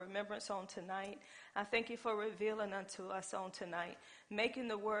remembrance on tonight. I thank you for revealing unto us on tonight, making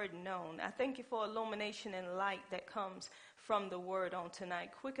the word known. I thank you for illumination and light that comes from the word on tonight.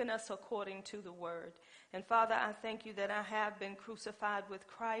 Quicken us according to the word. And Father, I thank you that I have been crucified with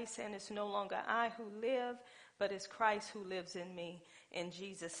Christ, and it's no longer I who live, but it's Christ who lives in me. In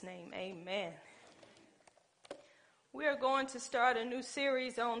Jesus' name, amen. We are going to start a new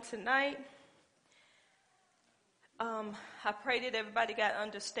series on tonight. I pray that everybody got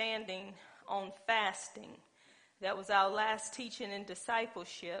understanding on fasting. That was our last teaching in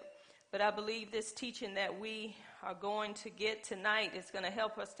discipleship. But I believe this teaching that we are going to get tonight is going to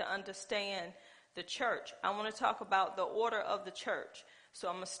help us to understand the church. I want to talk about the order of the church. So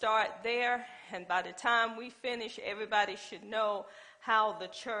I'm going to start there, and by the time we finish, everybody should know how the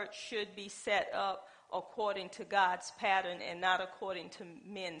church should be set up according to God's pattern and not according to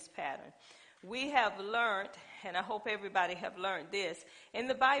men's pattern. We have learned, and I hope everybody have learned this, in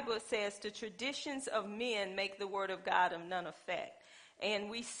the Bible it says the traditions of men make the word of God of none effect. And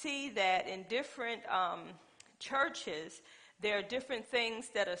we see that in different churches, there are different things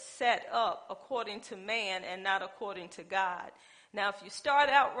that are set up according to man and not according to God. Now, if you start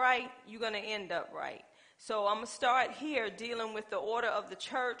out right, you're going to end up right. So I'm going to start here dealing with the order of the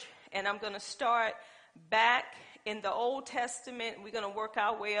church, and I'm going to start back in the Old Testament. We're going to work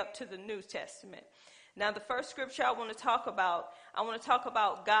our way up to the New Testament. Now, the first scripture I want to talk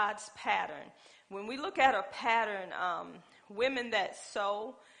about God's pattern. When we look at a pattern, women that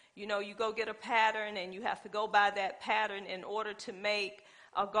sew, you go get a pattern and you have to go by that pattern in order to make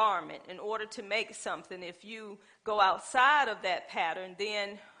a garment, in order to make something. If you go outside of that pattern,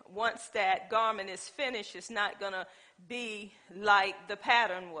 then once that garment is finished, it's not going to be like the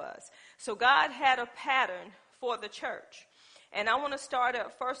pattern was. So God had a pattern for the church. And I want to start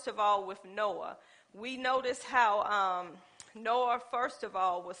up first of all with Noah. We notice how Noah, first of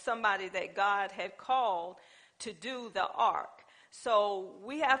all, was somebody that God had called to do the ark. So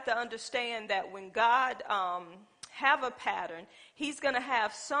we have to understand that when God have a pattern, he's going to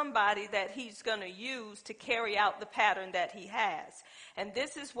have somebody that he's going to use to carry out the pattern that he has. And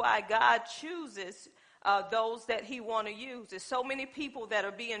this is why God chooses those that he want to use. There's so many people that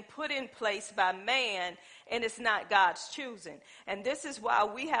are being put in place by man, and it's not God's choosing. And this is why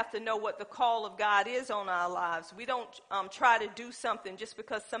we have to know what the call of God is on our lives. We don't try to do something just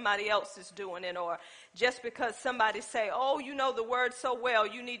because somebody else is doing it, or just because somebody say, oh, you know the word so well,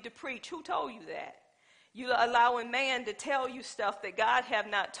 you need to preach. Who told you that? You're allowing man to tell you stuff that God have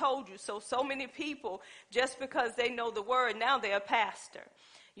not told you. So many people, just because they know the word, now they're a pastor.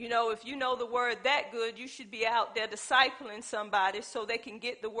 If you know the word that good, you should be out there discipling somebody so they can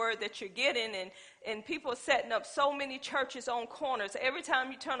get the word that you're getting. And people are setting up so many churches on corners. Every time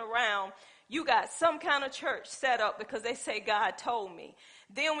you turn around, you got some kind of church set up because they say, God told me.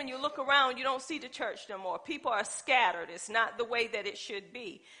 Then when you look around, you don't see the church no more. People are scattered. It's not the way that it should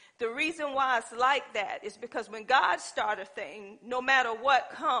be. The reason why it's like that is because when God starts a thing, no matter what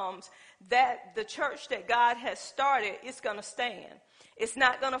comes, that the church that God has started is going to stand. It's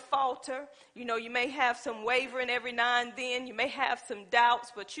not going to falter. You may have some wavering every now and then. You may have some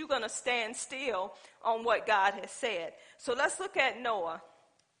doubts, but you're going to stand still on what God has said. So let's look at Noah.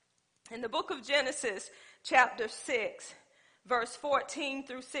 In the book of Genesis, chapter 6, verse 14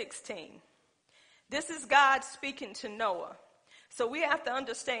 through 16. This is God speaking to Noah. So we have to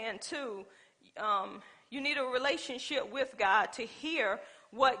understand, too, you need a relationship with God to hear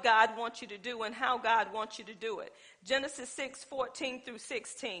what God wants you to do and how God wants you to do it. Genesis 6, 14 through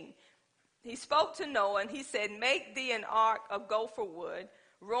 16. He spoke to Noah, and he said, make thee an ark of gopher wood.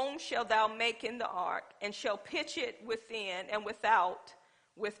 Room shalt thou make in the ark, and shall pitch it within and without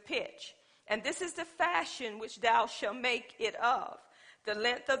with pitch. And this is the fashion which thou shalt make it of. The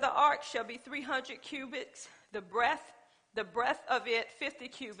length of the ark shall be 300 cubits, the breadth of it 50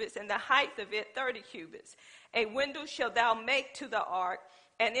 cubits, and the height of it 30 cubits. A window shalt thou make to the ark,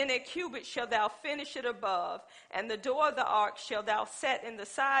 and in a cubit shalt thou finish it above, and the door of the ark shalt thou set in the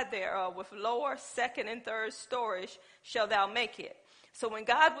side thereof, with lower, second, and third storage shalt thou make it. So when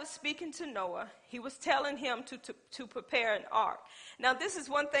God was speaking to Noah, he was telling him to prepare an ark. Now, this is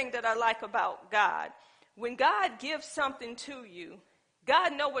one thing that I like about God. When God gives something to you,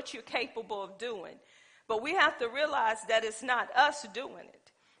 God knows what you're capable of doing. But we have to realize that it's not us doing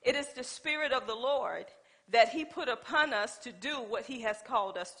it. It is the Spirit of the Lord that he put upon us to do what he has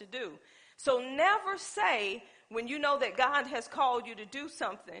called us to do. So never say, when you know that God has called you to do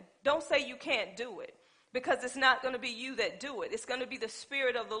something, don't say you can't do it. Because it's not going to be you that do it. It's going to be the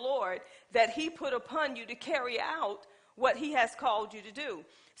Spirit of the Lord that he put upon you to carry out what he has called you to do.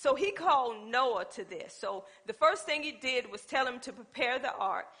 So he called Noah to this. So the first thing he did was tell him to prepare the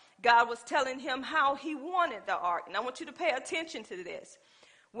ark. God was telling him how he wanted the ark. And I want you to pay attention to this.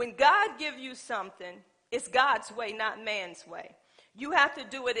 When God gives you something, it's God's way, not man's way. You have to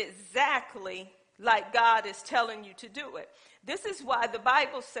do it exactly like God is telling you to do it. This is why the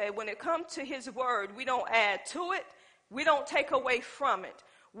Bible says when it comes to his word, we don't add to it. We don't take away from it.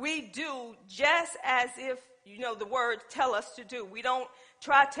 We do just as if, the word tell us to do. We don't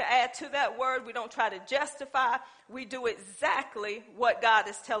try to add to that word. We don't try to justify. We do exactly what God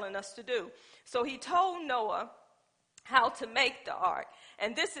is telling us to do. So he told Noah how to make the ark.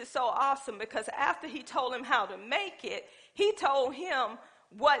 And this is so awesome because after he told him how to make it, he told him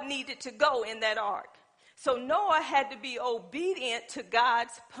what needed to go in that ark. So Noah had to be obedient to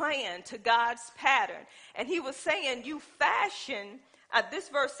God's plan, to God's pattern. And he was saying, you fashion, this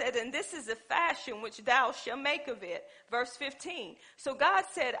verse said, and this is the fashion which thou shalt make of it. Verse 15. So God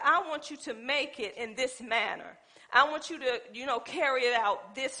said, I want you to make it in this manner. I want you to, carry it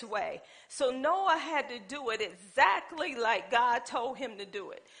out this way. So Noah had to do it exactly like God told him to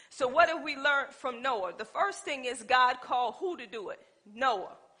do it. So what have we learned from Noah? The first thing is God called who to do it?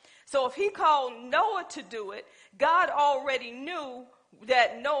 Noah. So if he called Noah to do it, God already knew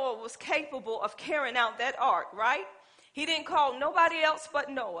that Noah was capable of carrying out that ark, right? He didn't call nobody else but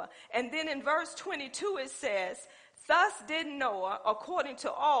Noah. And then in verse 22 it says, thus did Noah, according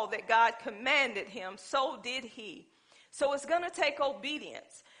to all that God commanded him, so did he. So it's going to take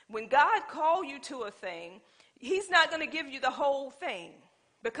obedience. When God called you to a thing, he's not going to give you the whole thing.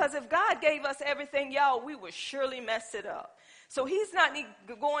 Because if God gave us everything, y'all, we would surely mess it up. So he's not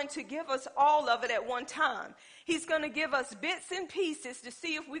going to give us all of it at one time. He's going to give us bits and pieces to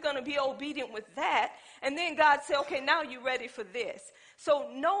see if we're going to be obedient with that. And then God said, okay, now you're ready for this. So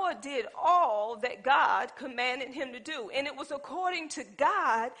Noah did all that God commanded him to do. And it was according to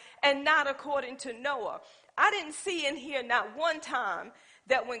God and not according to Noah. I didn't see in here not one time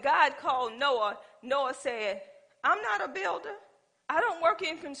that when God called Noah, Noah said, I'm not a builder. I don't work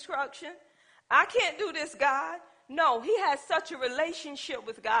in construction. I can't do this, God. No, he has such a relationship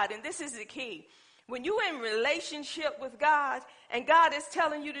with God, and this is the key. When you're in relationship with God and God is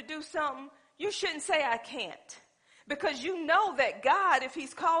telling you to do something, you shouldn't say, I can't. Because you know that God, if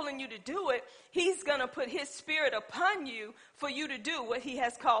he's calling you to do it, he's going to put his spirit upon you for you to do what he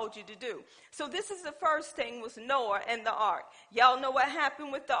has called you to do. So this is the first thing was Noah and the ark. Y'all know what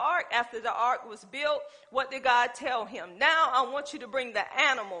happened with the ark? After the ark was built, what did God tell him? Now I want you to bring the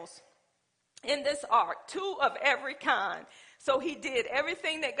animals in this ark, 2 of every kind. So he did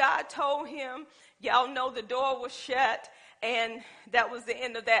everything that God told him. Y'all know the door was shut, and that was the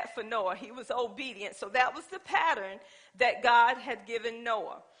end of that for Noah. He was obedient. So that was the pattern that God had given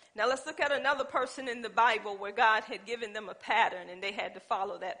Noah. Now let's look at another person in the Bible where God had given them a pattern, and they had to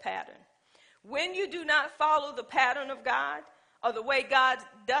follow that pattern. When you do not follow the pattern of God or the way God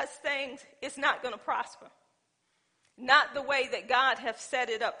does things, it's not going to prosper. Not the way that God has set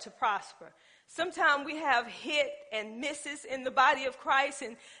it up to prosper. Sometimes we have hit and misses in the body of Christ,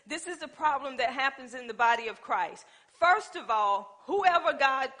 and this is the problem that happens in the body of Christ. First of all, whoever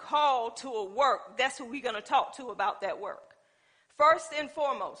God called to a work, that's who we're going to talk to about that work. First and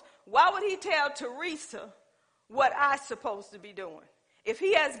foremost, why would he tell Teresa what I'm supposed to be doing? If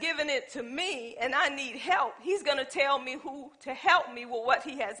he has given it to me and I need help, he's going to tell me who to help me with what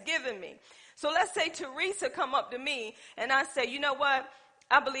he has given me. So let's say Teresa come up to me and I say, you know what?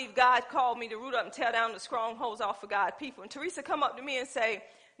 I believe God called me to root up and tear down the strongholds off of God's people. And Teresa come up to me and say,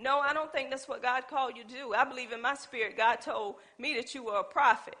 no, I don't think that's what God called you to do. I believe in my spirit, God told me that you were a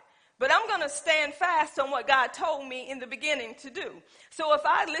prophet. But I'm going to stand fast on what God told me in the beginning to do. So if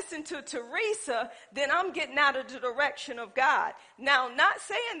I listen to Teresa, then I'm getting out of the direction of God. Now, not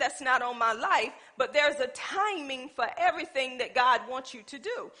saying that's not on my life, but there's a timing for everything that God wants you to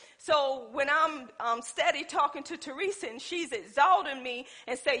do. So when I'm steady talking to Teresa and she's exalting me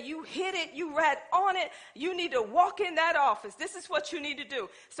and say, you hit it, you right on it, you need to walk in that office. This is what you need to do.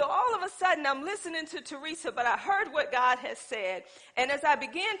 So all of a sudden I'm listening to Teresa, but I heard what God has said. And as I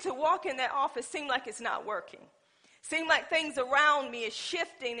began to walk in that office, it seemed like it's not working. Seem like things around me is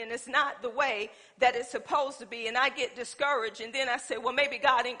shifting and it's not the way that it's supposed to be. And I get discouraged. And then I say, well, maybe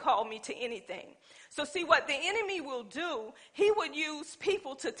God didn't call me to anything. So see, what the enemy will do, he would use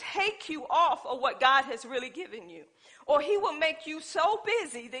people to take you off of what God has really given you. Or he will make you so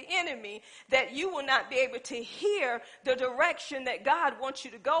busy, the enemy, that you will not be able to hear the direction that God wants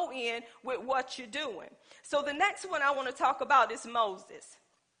you to go in with what you're doing. So the next one I want to talk about is Moses.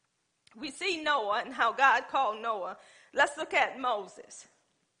 We see Noah and how God called Noah. Let's look at Moses.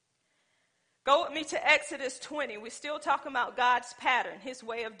 Go with me to Exodus 20. We're still talking about God's pattern, his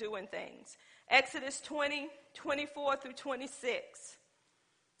way of doing things. Exodus 20, 24 through 26.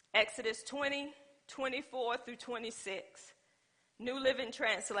 Exodus 20, 24 through 26. New Living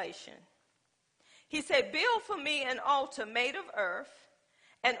Translation. He said, build for me an altar made of earth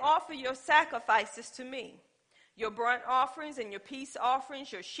and offer your sacrifices to me, your burnt offerings and your peace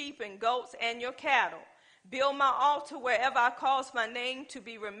offerings, your sheep and goats and your cattle. Build my altar wherever I cause my name to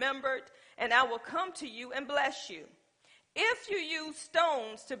be remembered, and I will come to you and bless you. If you use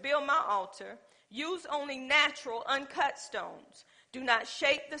stones to build my altar, use only natural, uncut stones. Do not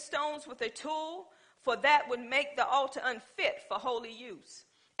shape the stones with a tool, for that would make the altar unfit for holy use.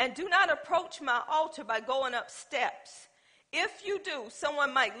 And do not approach my altar by going up steps. If you do,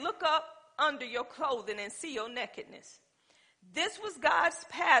 someone might look up under your clothing and see your nakedness. This was God's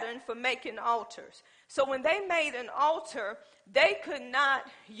pattern for making altars. So when they made an altar, they could not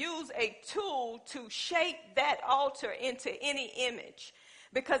use a tool to shape that altar into any image.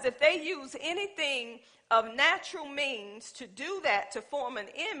 Because if they use anything of natural means to do that, to form an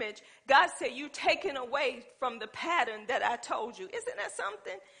image, God said, you're taken away from the pattern that I told you. Isn't that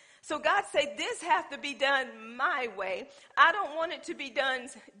something? So God said, this has to be done my way. I don't want it to be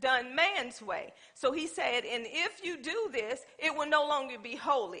done man's way. So he said, and if you do this, it will no longer be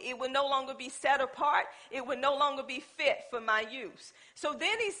holy. It will no longer be set apart. It will no longer be fit for my use. So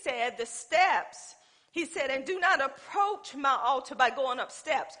then he said, the steps, he said, and do not approach my altar by going up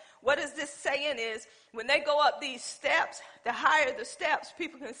steps. What is this saying is, when they go up these steps, the higher the steps,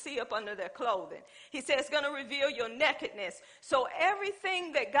 people can see up under their clothing. He says it's going to reveal your nakedness. So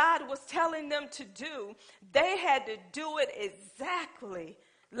everything that God was telling them to do, they had to do it exactly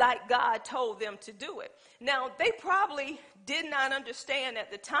like God told them to do it. Now, they probably did not understand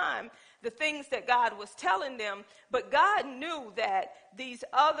at the time the things that God was telling them, but God knew that these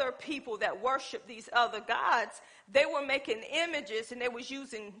other people that worship these other gods, they were making images and they was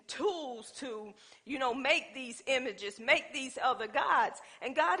using tools to, make these images, make these other gods.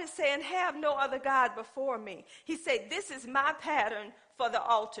 And God is saying, have no other God before me. He said, this is my pattern for the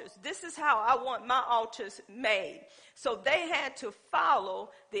altars. This is how I want my altars made. So they had to follow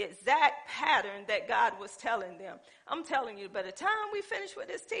the exact pattern that God was telling them. I'm telling you, by the time we finish with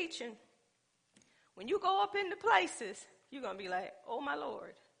this teaching, when you go up into places, you're going to be like, oh, my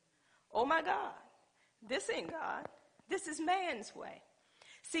Lord, oh, my God, this ain't God. This is man's way.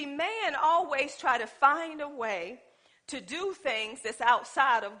 See, man always try to find a way to do things that's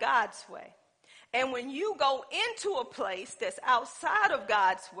outside of God's way. And when you go into a place that's outside of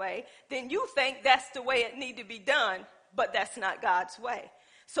God's way, then you think that's the way it need to be done, but that's not God's way.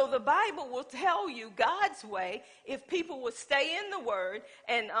 So the Bible will tell you God's way. If people will stay in the Word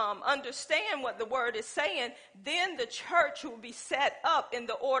and understand what the Word is saying, then the church will be set up in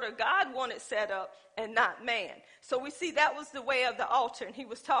the order God wanted set up and not man. So we see that was the way of the altar, and he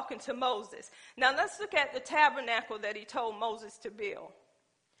was talking to Moses. Now let's look at the tabernacle that he told Moses to build.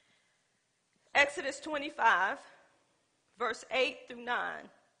 Exodus 25, verse 8 through 9.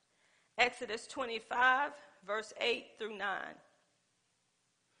 Exodus 25, verse 8 through 9.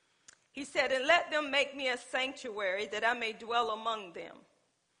 He said, and let them make me a sanctuary that I may dwell among them,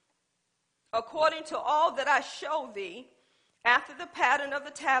 according to all that I show thee, after the pattern of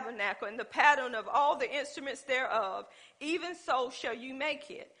the tabernacle and the pattern of all the instruments thereof, even so shall you make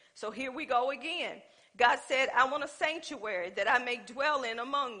it. So here we go again. God said, I want a sanctuary that I may dwell in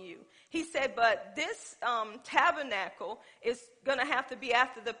among you. He said, but this tabernacle is going to have to be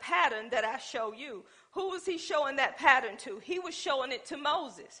after the pattern that I show you. Who was he showing that pattern to? He was showing it to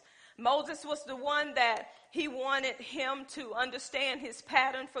Moses. Moses was the one that he wanted him to understand his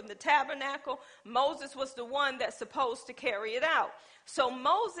pattern from the tabernacle. Moses was the one that's supposed to carry it out. So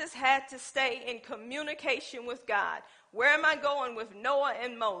Moses had to stay in communication with God. Where am I going with Noah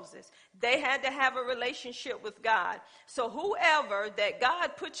and Moses? They had to have a relationship with God. So whoever that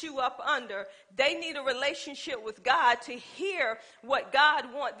God put you up under, they need a relationship with God to hear what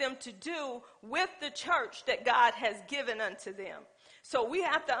God wants them to do with the church that God has given unto them. So we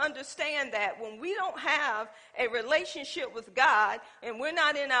have to understand that when we don't have a relationship with God and we're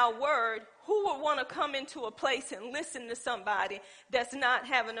not in our word, who would want to come into a place and listen to somebody that's not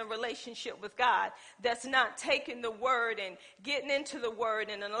having a relationship with God, that's not taking the word and getting into the word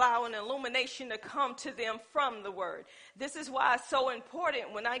and allowing illumination to come to them from the word? This is why it's so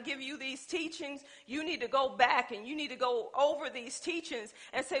important. When I give you these teachings, you need to go back and you need to go over these teachings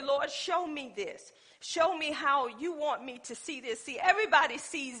and say, Lord, show me this. Show me how you want me to see this. See, everybody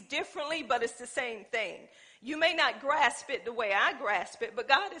sees differently, but it's the same thing. You may not grasp it the way I grasp it, but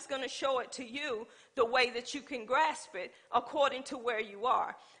God is going to show it to you the way that you can grasp it according to where you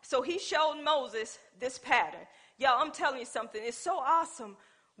are. So he showed Moses this pattern. Y'all, I'm telling you something. It's so awesome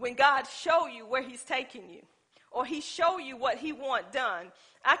when God show you where he's taking you, or he show you what he want done.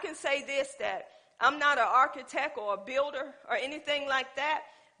 I can say this, that I'm not an architect or a builder or anything like that,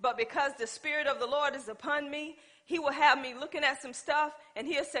 but because the Spirit of the Lord is upon me, he will have me looking at some stuff, and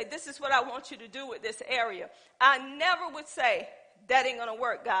he'll say, this is what I want you to do with this area. I never would say, that ain't going to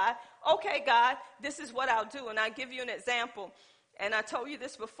work, God. Okay, God, this is what I'll do. And I'll give you an example. And I told you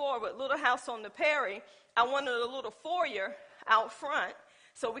this before, with Little House on the Prairie, I wanted a little foyer out front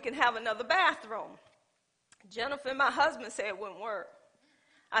so we can have another bathroom. Jennifer and my husband said it wouldn't work.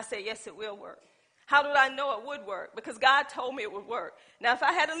 I said, yes, it will work. How did I know it would work? Because God told me it would work. Now, if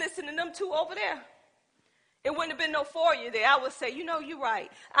I had to listen to them two over there, it wouldn't have been no foyer there. I would say, you know, you're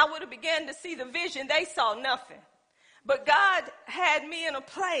right. I would have began to see the vision. They saw nothing. But God had me in a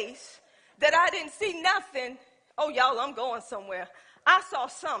place that I didn't see nothing. Oh, y'all, I'm going somewhere. I saw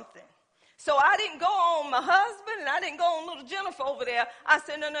something. So I didn't go on my husband, and I didn't go on little Jennifer over there. I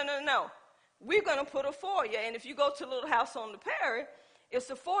said, no. We're going to put a foyer. And if you go to Little House on the Prairie, it's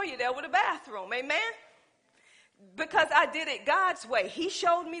a foyer there with a bathroom. Amen? Because I did it God's way. He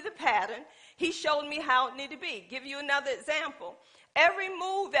showed me the pattern. He showed me how it needed to be. Give you another example. Every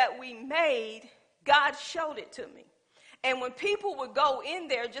move that we made, God showed it to me. And when people would go in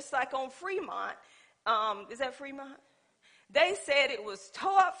there, just like on Fremont, is that Fremont? They said it was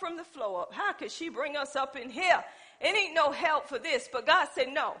tore up from the floor up. How could she bring us up in here? It ain't no help for this. But God said,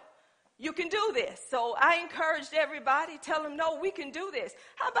 no, you can do this. So I encouraged everybody, tell them, no, we can do this.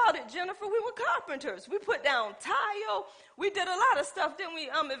 How about it, Jennifer? We were carpenters. We put down tile. We did a lot of stuff, didn't we,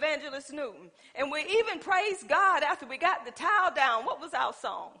 Evangelist Newton? And we even praised God after we got the tile down. What was our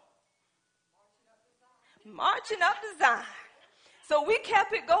song? Marching up the Zion. So we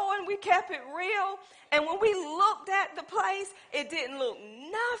kept it going. We kept it real. And when we looked at the place, it didn't look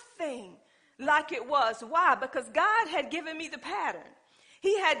nothing like it was. Why? Because God had given me the pattern.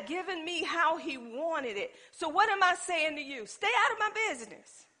 He had given me how he wanted it. So what am I saying to you? Stay out of my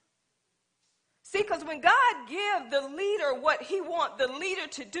business. See, because when God gives the leader what he wants the leader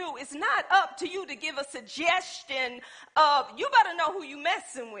to do, it's not up to you to give a suggestion of, you better know who you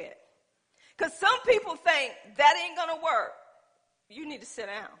messing with. Because some people think that ain't going to work. You need to sit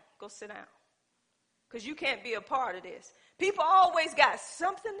down. Go sit down. Because you can't be a part of this. People always got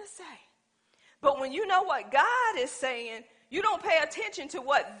something to say. But when you know what God is saying, you don't pay attention to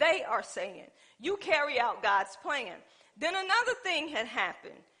what they are saying. You carry out God's plan. Then another thing had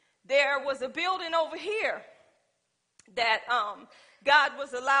happened. There was a building over here that God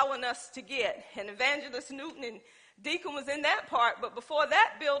was allowing us to get. And Evangelist Newton and Deacon was in that part, but before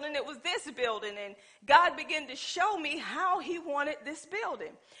that building, it was this building, and God began to show me how he wanted this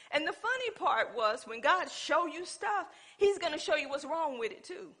building. And the funny part was, when God show you stuff, he's going to show you what's wrong with it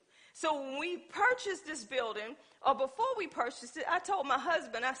too. So when we purchased this building, or before we purchased it, I told my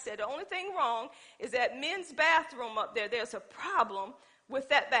husband, I said, the only thing wrong is that men's bathroom up there, there's a problem with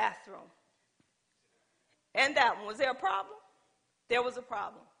that bathroom. And that one, was there a problem? There was a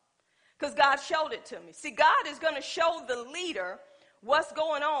problem. Because God showed it to me. See, God is going to show the leader what's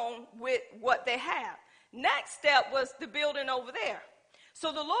going on with what they have. Next step was the building over there.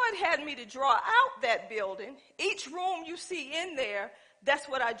 So the Lord had me to draw out that building. Each room you see in there, that's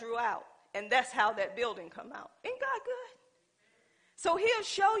what I drew out. And that's how that building come out. Ain't God good? So he'll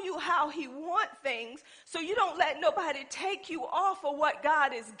show you how he wants things, so you don't let nobody take you off of what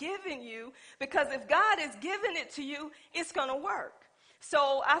God is giving you. Because if God is giving it to you, it's going to work.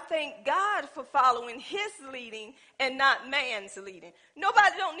 So I thank God for following his leading and not man's leading.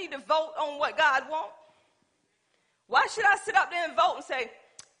 Nobody don't need to vote on what God wants. Why should I sit up there and vote and say,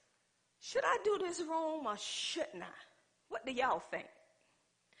 should I do this room or shouldn't I? What do y'all think?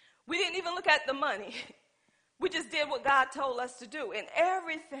 We didn't even look at the money. We just did what God told us to do. And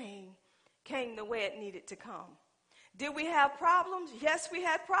everything came the way it needed to come. Did we have problems? Yes, we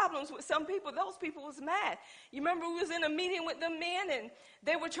had problems with some people. Those people was mad. You remember we was in a meeting with them men, and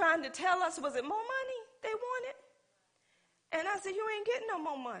they were trying to tell us, was it more money they wanted? And I said, you ain't getting no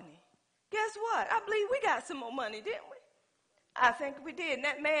more money. Guess what? I believe we got some more money, didn't we? I think we did. And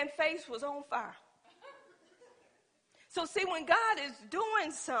that man's face was on fire. So see, when God is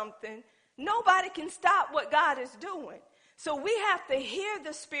doing something, nobody can stop what God is doing. So we have to hear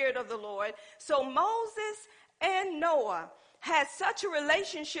the Spirit of the Lord. So Moses and Noah had such a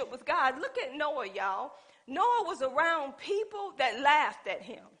relationship with God. Look at Noah, y'all. Noah was around people that laughed at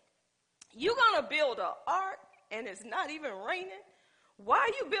him. You're going to build an ark and it's not even raining? Why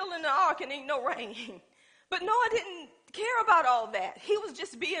are you building an ark and ain't no rain? But Noah didn't care about all that. He was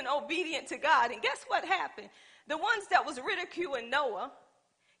just being obedient to God. And guess what happened? The ones that was ridiculing Noah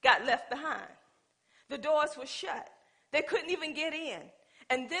got left behind. The doors were shut. They couldn't even get in.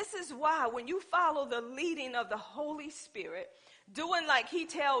 And this is why when you follow the leading of the Holy Spirit, doing like he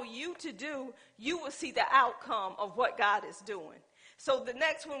tell you to do, you will see the outcome of what God is doing. So the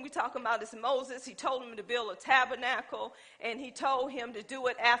next one we talk about is Moses. He told him to build a tabernacle, and he told him to do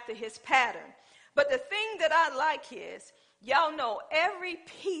it after his pattern. But the thing that I like is, y'all know every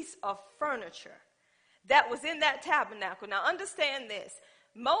piece of furniture that was in that tabernacle. Now understand this.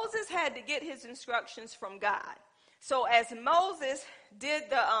 Moses had to get his instructions from God. So as Moses did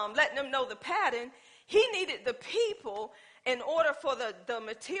letting them know the pattern, he needed the people in order for the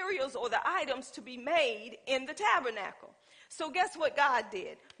materials or the items to be made in the tabernacle. So guess what God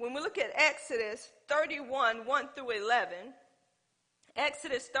did? When we look at Exodus 31, 1 through 11,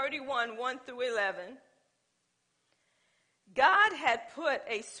 Exodus 31, 1 through 11, God had put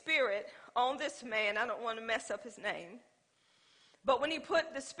a spirit on this man. I don't want to mess up his name. But when he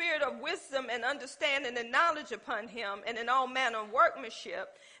put the spirit of wisdom and understanding and knowledge upon him and in all manner of workmanship,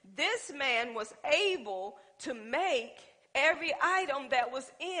 this man was able to make every item that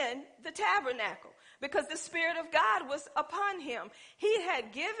was in the tabernacle because the Spirit of God was upon him. He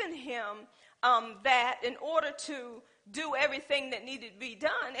had given him that in order to do everything that needed to be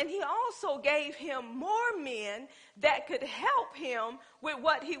done. And he also gave him more men that could help him with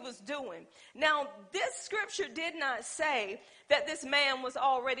what he was doing. Now, this scripture did not say that this man was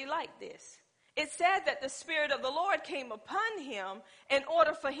already like this. It said that the Spirit of the Lord came upon him in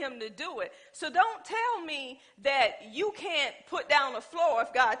order for him to do it. So don't tell me that you can't put down a floor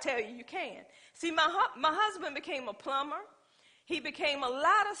if God tell you can. See, my husband became a plumber. He became a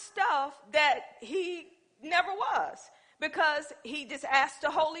lot of stuff that he never was because he just asked the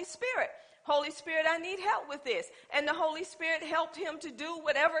Holy Spirit. Holy Spirit, I need help with this. And the Holy Spirit helped him to do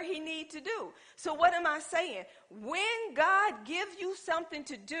whatever he needed to do. So what am I saying? When God gives you something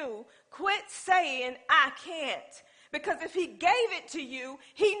to do, quit saying, I can't. Because if he gave it to you,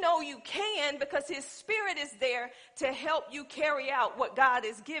 he know you can because his Spirit is there to help you carry out what God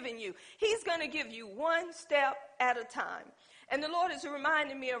is giving you. He's going to give you one step at a time. And the Lord is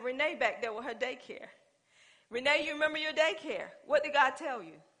reminding me of Renee back there with her daycare. Renee, you remember your daycare. What did God tell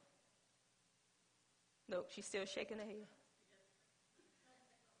you? Nope, she's still shaking her head.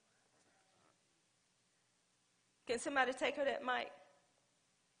 Can somebody take her that mic?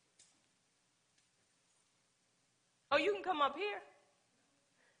 Oh, you can come up here.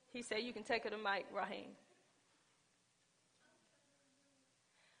 He said you can take her the mic, Raheem.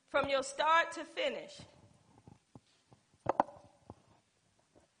 From your start to finish.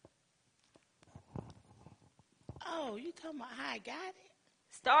 Oh, you talking about how I got it?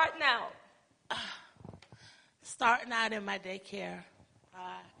 Starting out. Starting out in my daycare,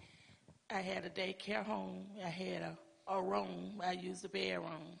 I had a daycare home. I had a room. I used a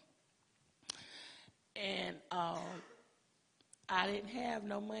bedroom. And I didn't have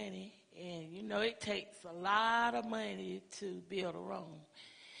no money. And, you know, it takes a lot of money to build a room.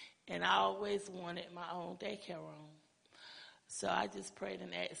 And I always wanted my own daycare room. So I just prayed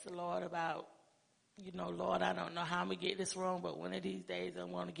and asked the Lord about, you know, Lord, I don't know how I'm going to get this room, but one of these days I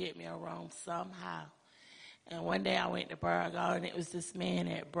want to get me a room somehow. And one day I went to Burgall, and it was this man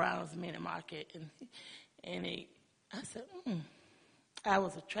at Brown's Mini Market. And I said, I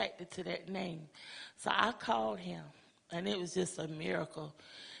was attracted to that name. So I called him, and it was just a miracle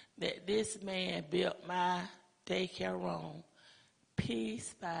that this man built my daycare room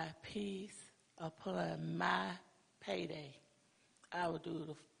piece by piece upon my payday. I would do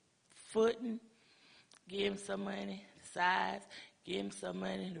the footing, give him some money, sides, give him some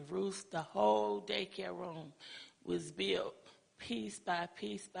money, the roof, the whole daycare room was built piece by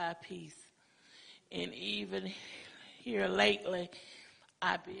piece by piece. And even here lately,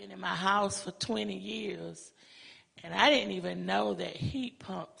 I've been in my house for 20 years, and I didn't even know that heat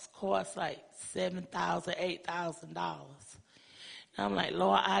pumps cost like $7,000, $8,000. I'm like,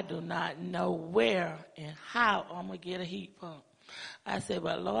 Lord, I do not know where and how I'm going to get a heat pump. I said,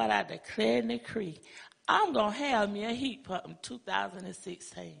 but Lord, I declare and decree, I'm going to have me a heat pump in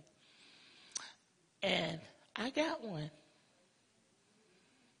 2016. And I got one.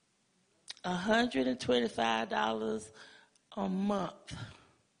 $125 a month.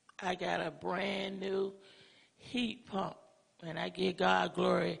 I got a brand new heat pump. And I give God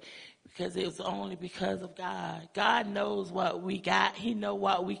glory because it was only because of God. God knows what we got. He knows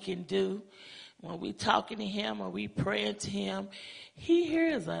what we can do. when we talking to him or we praying to him, he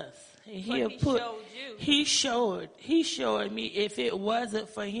hears us. And he showed me if it wasn't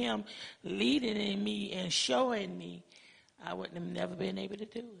for him leading in me and showing me, I wouldn't have never been able to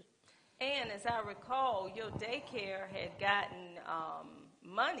do it. And as I recall, your daycare had gotten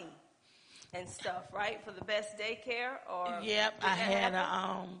money and stuff, right, for the best daycare? Or yep, I had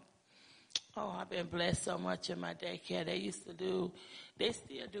I've been blessed so much in my daycare. They still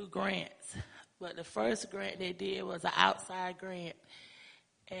do grants. But the first grant they did was an outside grant.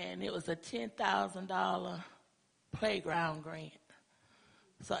 And it was a $10,000 playground grant.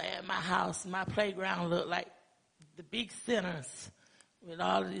 So at my house, my playground looked like the big centers with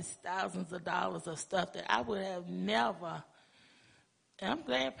all of these thousands of dollars of stuff that I would have never. And I'm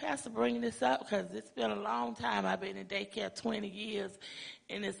glad Pastor bringing this up because it's been a long time. I've been in daycare 20 years,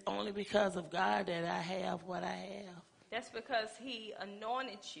 and it's only because of God that I have what I have. That's because he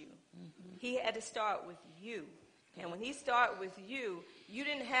anointed you. Mm-hmm. He had to start with you. And when he started with you, you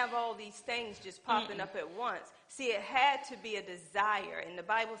didn't have all these things just popping up at once. See, it had to be a desire. And the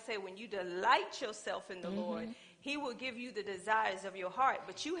Bible says when you delight yourself in the Lord, he will give you the desires of your heart.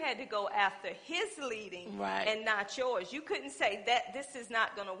 But you had to go after his leading and not yours. You couldn't say that this is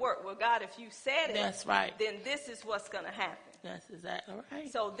not going to work. Well, God, if you said it, that's right, then this is what's going to happen. That's exactly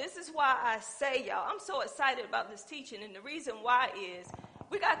right. So this is why I say, y'all, I'm so excited about this teaching. And the reason why is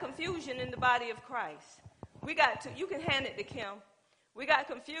we got confusion in the body of Christ. You can hand it to Kim. We got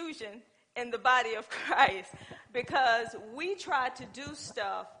confusion in the body of Christ because we try to do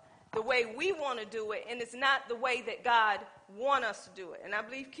stuff the way we want to do it, and it's not the way that God wants us to do it. And I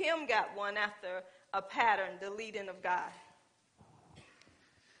believe Kim got one after a pattern, the leading of God.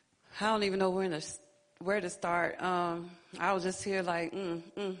 I don't even know where to start. I was just here like,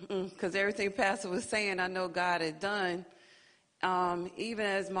 because everything Pastor was saying, I know God had done. Even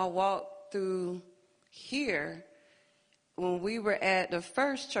as my walk through here, when we were at the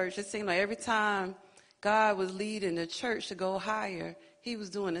first church, it seemed like every time God was leading the church to go higher, he was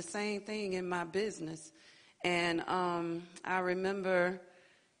doing the same thing in my business. And I remember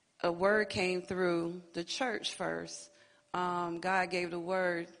a word came through the church first. God gave the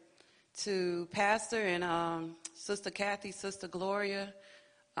word to Pastor and Sister Kathy, Sister Gloria.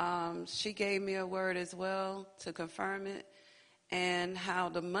 She gave me a word as well to confirm it, and how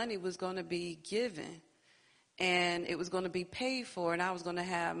the money was going to be given and it was going to be paid for, and I was going to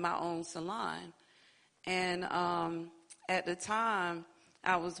have my own salon. And at the time,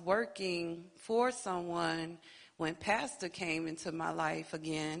 I was working for someone when Pastor came into my life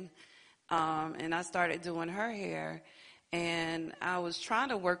again, and I started doing her hair. And I was trying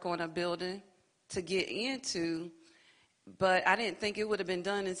to work on a building to get into, but I didn't think it would have been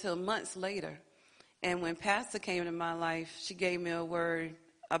done until months later. And when Pastor came into my life, she gave me a word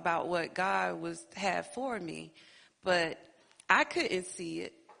about what God had for me. But I couldn't see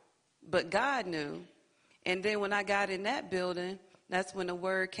it, but God knew. And then when I got in that building, that's when the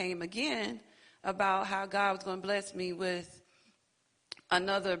word came again about how God was going to bless me with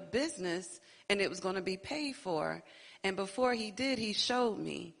another business, and it was going to be paid for. And before he did, he showed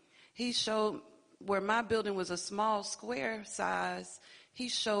me. He showed where my building was a small square size. He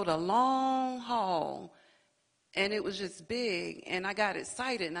showed a long hall, and it was just big. And I got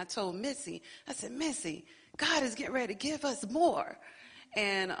excited, and I told Missy, I said, Missy, God is getting ready to give us more.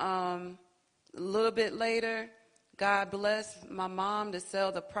 And a little bit later, God blessed my mom to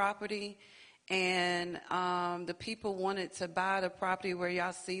sell the property. And the people wanted to buy the property where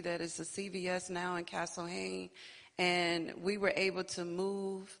y'all see that it's a CVS now in Castle Hayne. And we were able to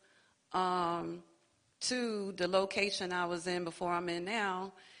move to the location I was in before I'm in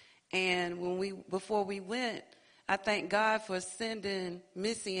now. And before we went, I thank God for sending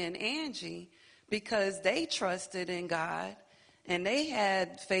Missy and Angie, because they trusted in God and they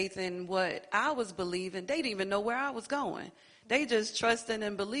had faith in what I was believing. They didn't even know where I was going. They just trusted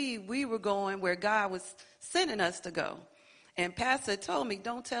and believed we were going where God was sending us to go. And Pastor told me,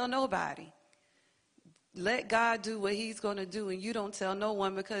 don't tell nobody. Let God do what he's going to do, and you don't tell no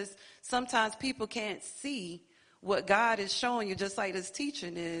one, because sometimes people can't see what God is showing you, just like this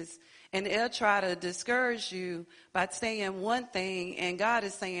teaching is, and they'll try to discourage you by saying one thing, and God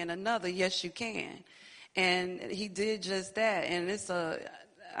is saying another. Yes, you can. And he did just that, and it's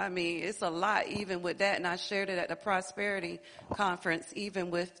a lot even with that, and I shared it at the Prosperity Conference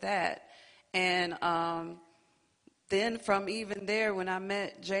even with that. And then from even there, when I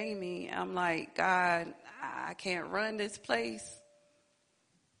met Jamie, I'm like, God, I can't run this place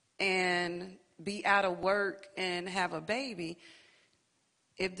and be out of work and have a baby.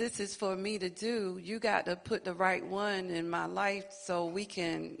 if this is for me to do, you got to put the right one in my life so we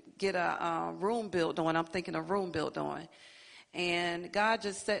can get a room built on. I'm thinking a room built on. And God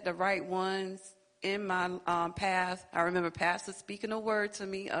just set the right ones in my path. I remember Pastor speaking a word to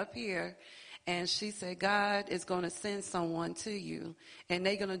me up here, and she said, God is going to send someone to you, and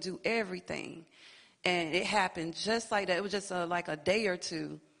they're going to do everything. And it happened just like that. It was just like a day or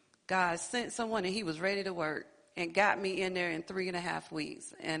two. God sent someone, and he was ready to work and got me in there in 3.5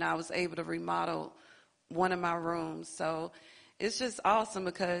 weeks. And I was able to remodel one of my rooms. So it's just awesome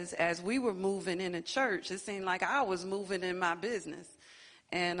because as we were moving in the church, it seemed like I was moving in my business.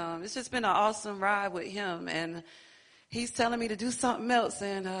 And it's just been an awesome ride with him. And he's telling me to do something else.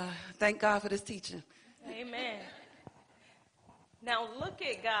 And thank God for this teaching. Amen. Now look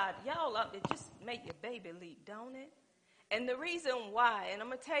at God. Y'all up there just make your baby leap, don't it? And the reason why, and I'm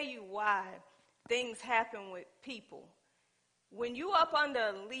going to tell you why things happen with people. When you up under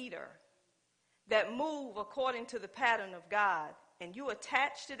a leader that move according to the pattern of God and you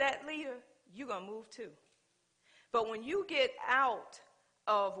attach to that leader, you're going to move too. But when you get out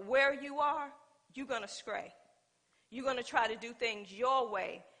of where you are, you're going to stray. You're going to try to do things your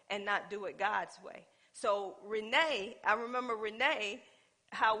way and not do it God's way. So Renee, I remember Renee,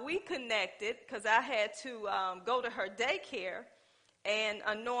 how we connected, because I had to go to her daycare and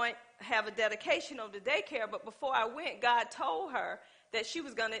have a dedication of the daycare. But before I went, God told her that she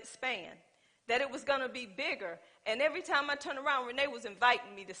was going to expand, that it was going to be bigger. And every time I turned around, Renee was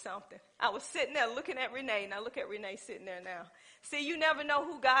inviting me to something. I was sitting there looking at Renee, and I look at Renee sitting there now. See, you never know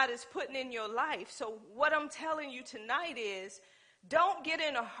who God is putting in your life. So what I'm telling you tonight is don't get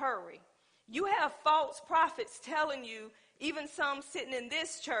in a hurry. You have false prophets telling you, even some sitting in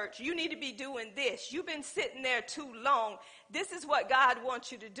this church, you need to be doing this. You've been sitting there too long. This is what God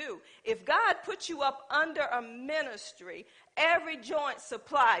wants you to do. If God puts you up under a ministry, every joint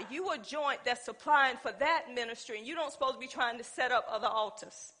supply, you a joint that's supplying for that ministry, and you don't supposed to be trying to set up other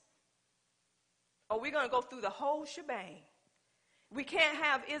altars. Or we're going to go through the whole shebang. We can't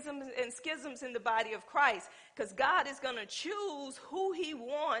have isms and schisms in the body of Christ because God is going to choose who he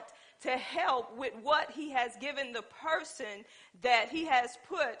wants to help with what he has given the person that he has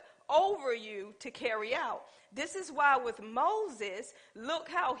put over you to carry out. This is why with Moses, look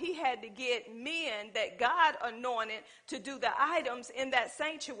how he had to get men that God anointed to do the items in that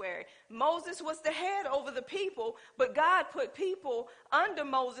sanctuary. Moses was the head over the people, but God put people under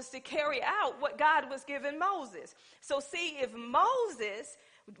Moses to carry out what God was giving Moses. So see, if Moses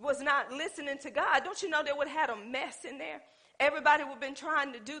was not listening to God, don't you know they would have had a mess in there? Everybody would have been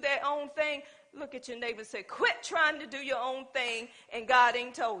trying to do their own thing. Look at your neighbor and say, quit trying to do your own thing and God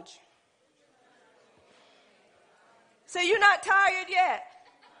ain't told you. Say, you're not tired yet.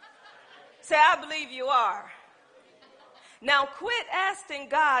 Say, I believe you are. Now quit asking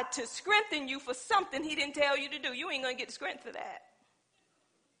God to strengthen you for something he didn't tell you to do. You ain't going to get the strength for that.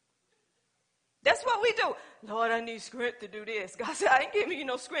 That's what we do. Lord, I need strength to do this. God said, I ain't giving you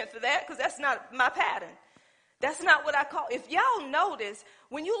no strength for that because that's not my pattern. That's not what I call. If y'all notice,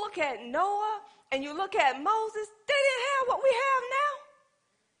 when you look at Noah and you look at Moses, they didn't have what we have now.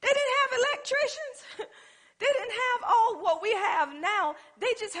 They didn't have electricians. They didn't have all what we have now.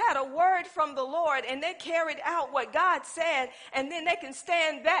 They just had a word from the Lord and they carried out what God said, and then they can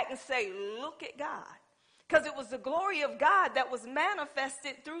stand back and say, look at God. Because it was the glory of God that was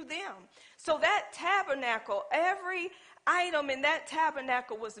manifested through them. So that tabernacle, every item in that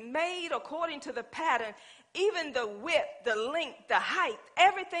tabernacle was made according to the pattern. Even the width, the length, the height,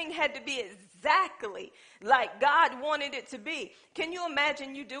 everything had to be exactly like God wanted it to be. Can you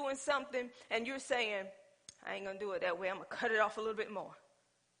imagine you doing something and you're saying, I ain't going to do it that way. I'm going to cut it off a little bit more.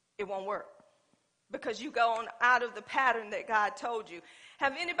 It won't work because you go on out of the pattern that God told you.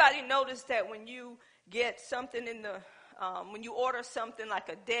 Have anybody noticed that when you get something when you order something like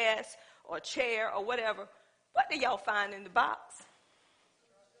a desk or a chair or whatever, what do y'all find in the box?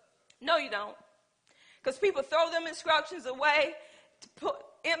 No, you don't. Because people throw them instructions away to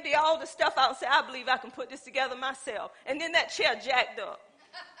empty all the stuff out and say, I believe I can put this together myself. And then that chair jacked up.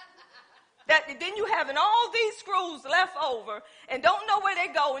 Then you having all these screws left over and don't know where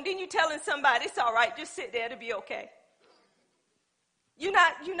they go, and then you telling somebody it's all right, just sit there, it'll be okay. You're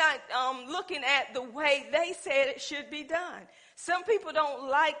not looking at the way they said it should be done. Some people don't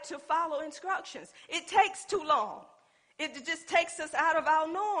like to follow instructions. It takes too long. It just takes us out of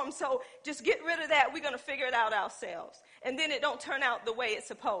our norm. So just get rid of that. We're going to figure it out ourselves. And then it don't turn out the way it's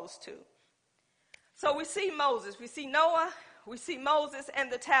supposed to. So we see Moses, we see Noah, we see Moses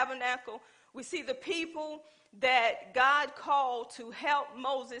and the tabernacle. We see the people that God called to help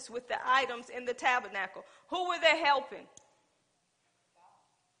Moses with the items in the tabernacle. Who were they helping?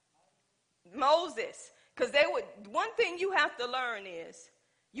 Moses, because one thing you have to learn is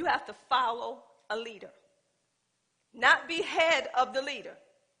you have to follow a leader, not be head of the leader.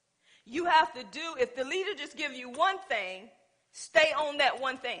 You have to do, if the leader just gives you one thing, stay on that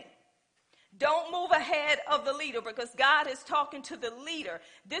one thing. Don't move ahead of the leader, because God is talking to the leader.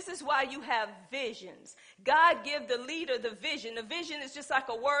 This is why you have visions. God give the leader the vision. The vision is just like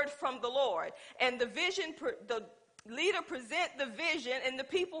a word from the Lord. And the vision, the leader present the vision, and the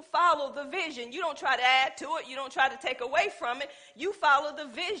people follow the vision. You don't try to add to it. You don't try to take away from it. You follow the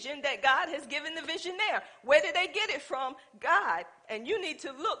vision that God has given the vision there. Where did they get it from? God. And you need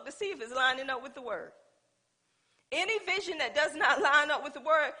to look to see if it's lining up with the word. Any vision that does not line up with the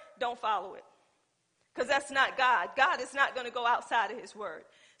word, don't follow it. Because that's not God. God is not going to go outside of his word.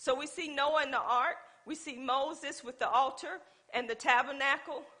 So we see Noah and the ark. We see Moses with the altar and the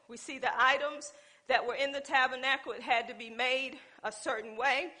tabernacle. We see the items that were in the tabernacle. It had to be made a certain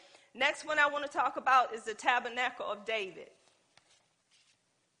way. Next one I want to talk about is the tabernacle of David.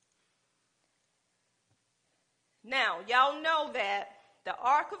 Now, y'all know that the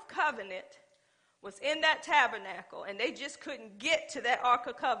Ark of Covenant was in that tabernacle, and they just couldn't get to that Ark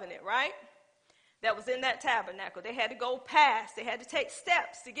of Covenant, right? That was in that tabernacle. They had to go past. They had to take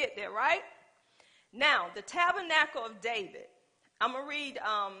steps to get there, right? Now, the tabernacle of David. I'm going to read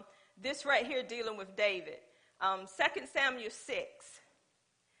this right here dealing with David. 2 Samuel 6.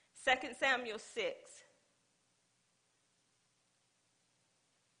 2 Samuel 6.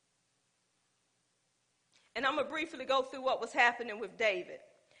 And I'm going to briefly go through what was happening with David.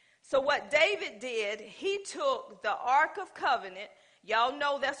 So what David did, he took the Ark of Covenant. Y'all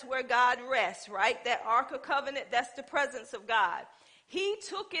know that's where God rests, right? That Ark of Covenant, that's the presence of God. He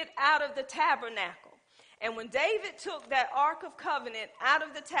took it out of the tabernacle. And when David took that Ark of Covenant out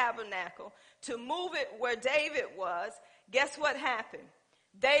of the tabernacle to move it where David was, guess what happened?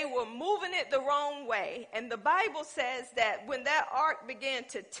 They were moving it the wrong way. And the Bible says that when that ark began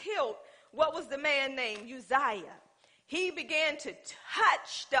to tilt, what was the man named Uzziah? He began to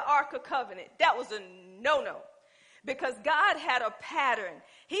touch the Ark of Covenant. That was a no-no, because God had a pattern.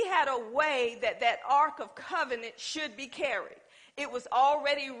 He had a way that that Ark of Covenant should be carried. It was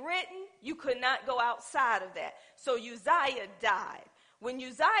already written. You could not go outside of that. So Uzziah died. When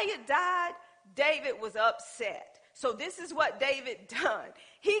Uzziah died, David was upset. So this is what David done.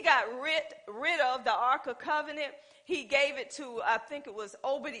 He got rid of the Ark of Covenant. He gave it to, I think it was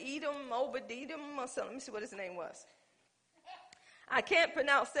Obed-Edom or something. Let me see what his name was. I can't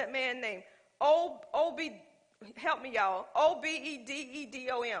pronounce that man's name. Help me, y'all.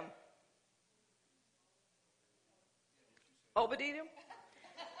 Obededom. Obed-Edom?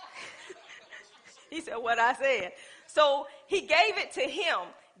 He said what I said. So he gave it to him.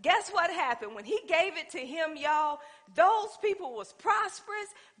 Guess what happened? When he gave it to him, y'all, those people was prosperous.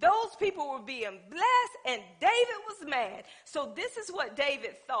 Those people were being blessed, and David was mad. So this is what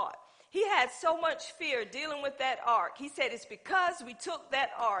David thought. He had so much fear dealing with that ark. He said, it's because we took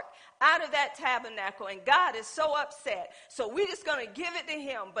that ark out of that tabernacle, and God is so upset. So we're just going to give it to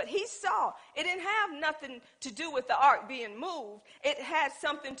him. But he saw it didn't have nothing to do with the ark being moved. It had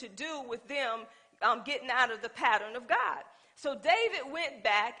something to do with them getting out of the pattern of God. So David went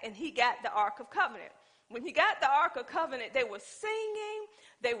back, and he got the Ark of Covenant. When he got the Ark of Covenant, they were singing,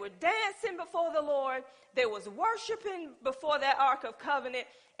 they were dancing before the Lord, they was worshiping before that Ark of Covenant,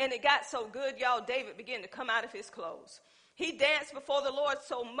 and it got so good, y'all, David began to come out of his clothes. He danced before the Lord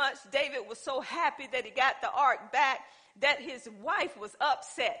so much, David was so happy that he got the ark back, that his wife was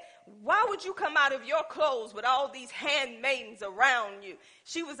upset. Why would you come out of your clothes with all these handmaidens around you?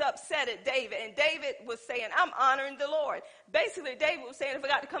 She was upset at David, and David was saying, I'm honoring the Lord. Basically, David was saying, if I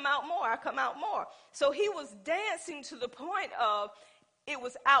got to come out more, I come out more. So he was dancing to the point of it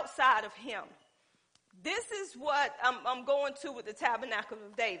was outside of him. This is what I'm going to with the tabernacle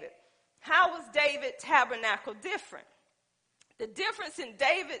of David. How was David's tabernacle different? The difference in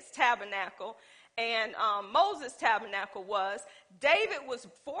David's tabernacle and Moses' tabernacle was David was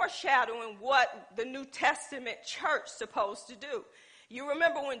foreshadowing what the New Testament church is supposed to do. You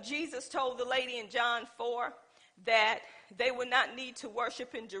remember when Jesus told the lady in John 4 that they would not need to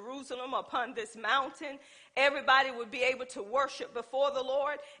worship in Jerusalem upon this mountain. Everybody would be able to worship before the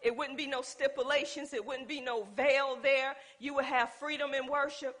Lord. It wouldn't be no stipulations. It wouldn't be no veil there. You would have freedom in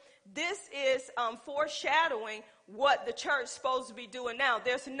worship. This is foreshadowing what the church is supposed to be doing now.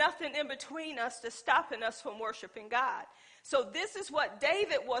 There's nothing in between us that's stopping us from worshiping God. So this is what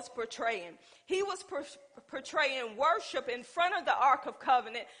David was portraying. He was portraying worship in front of the Ark of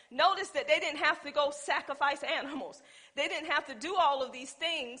Covenant. Notice that they didn't have to go sacrifice animals. They didn't have to do all of these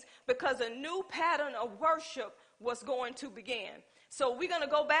things because a new pattern of worship was going to begin. So we're going to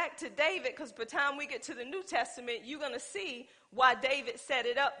go back to David, because by the time we get to the New Testament, you're going to see why David set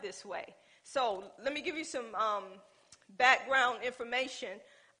it up this way. So let me give you some background information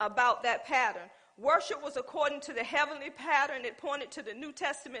about that pattern. Worship was according to the heavenly pattern. It pointed to the New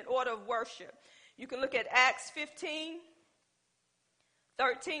Testament order of worship. You can look at Acts 15,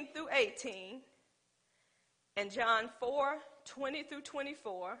 13 through 18, and John 4, 20 through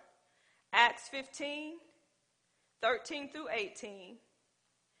 24, Acts 15, 13 through 18,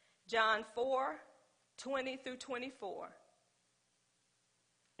 John 4, 20 through 24,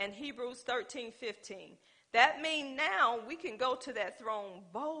 and Hebrews 13, 15. That means now we can go to that throne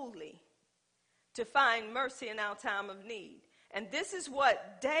boldly to find mercy in our time of need. And this is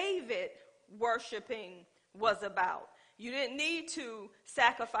what David worshiping was about. You didn't need to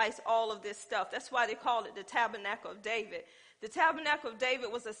sacrifice all of this stuff. That's why they call it the Tabernacle of David. The Tabernacle of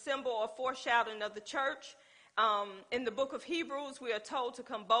David was a symbol or foreshadowing of the church. In the book of Hebrews, we are told to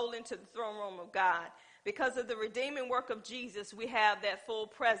come boldly into the throne room of God. Because of the redeeming work of Jesus, we have that full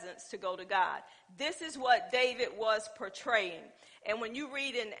presence to go to God. This is what David was portraying. And when you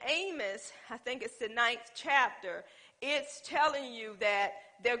read in Amos, I think it's the 9th chapter, it's telling you that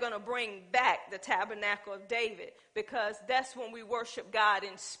they're going to bring back the Tabernacle of David, because that's when we worship God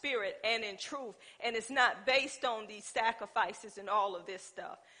in spirit and in truth. And it's not based on these sacrifices and all of this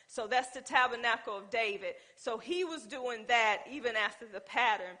stuff. So that's the Tabernacle of David. So he was doing that even after the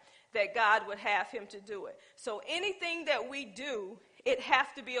pattern that God would have him to do it. So anything that we do, it has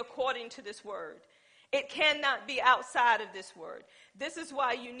to be according to this word. It cannot be outside of this word. This is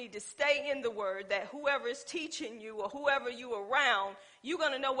why you need to stay in the word, that whoever is teaching you or whoever you around, you're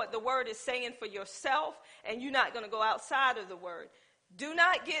going to know what the word is saying for yourself, and you're not going to go outside of the word. Do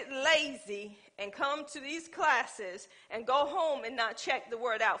not get lazy and come to these classes and go home and not check the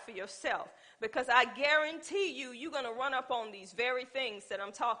word out for yourself, because I guarantee you, you're going to run up on these very things that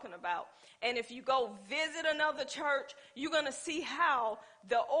I'm talking about. And if you go visit another church, you're going to see how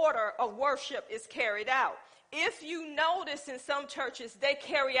the order of worship is carried out. If you notice in some churches, they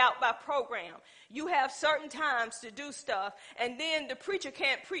carry out by program. You have certain times to do stuff, and then the preacher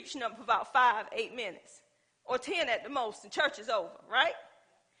can't preach for about 5-8 minutes, or 10 at the most, and church is over, right?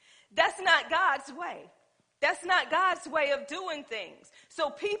 That's not God's way. That's not God's way of doing things. So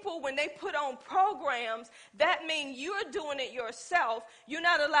people, when they put on programs, that means you're doing it yourself. You're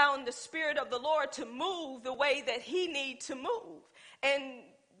not allowing the Spirit of the Lord to move the way that he needs to move. And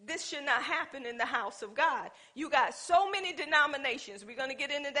this should not happen in the house of God. You got so many denominations. We're going to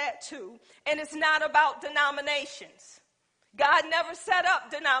get into that too. And it's not about denominations. God never set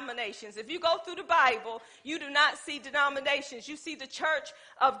up denominations. If you go through the Bible, you do not see denominations. You see the church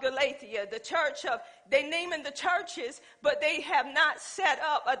of Galatia, the church of, they naming the churches, but they have not set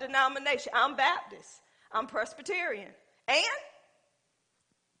up a denomination. I'm Baptist. I'm Presbyterian. And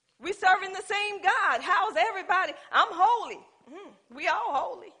we serving the same God. How's everybody? I'm holy. We all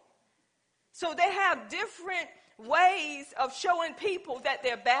holy. So they have different ways of showing people that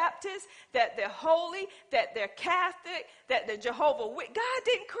they're Baptist, that they're holy, that they're Catholic, that they're Jehovah's Witness. God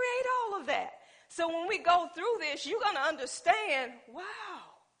didn't create all of that. So when we go through this, you're going to understand, wow,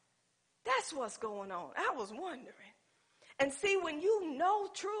 that's what's going on. I was wondering. And see, when you know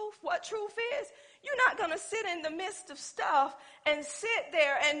truth, what truth is, you're not going to sit in the midst of stuff and sit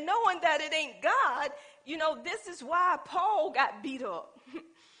there and knowing that it ain't God. You know, this is why Paul got beat up.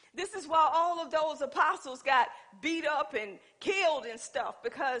 This is why all of those apostles got beat up and killed and stuff,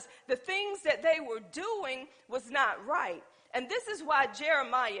 because the things that they were doing was not right. And this is why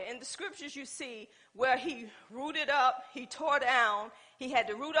Jeremiah, in the scriptures you see where he rooted up, he tore down, he had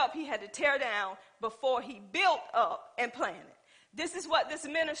to root up, he had to tear down before he built up and planted. This is what this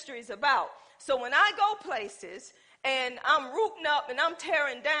ministry is about. So when I go places and I'm rooting up and I'm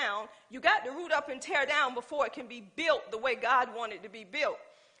tearing down, you got to root up and tear down before it can be built the way God wanted to be built.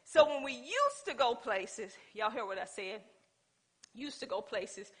 So when we used to go places, y'all hear what I said? Used to go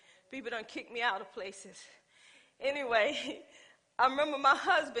places. People done kicked me out of places. Anyway, I remember my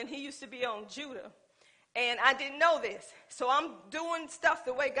husband, he used to be on Judah. And I didn't know this. So I'm doing stuff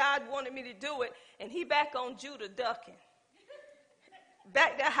the way God wanted me to do it. And he back on Judah ducking.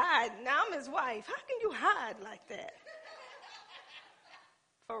 Back there hiding. Now I'm his wife. How can you hide like that?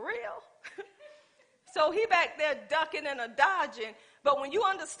 For real? So he back there ducking and a dodging. But when you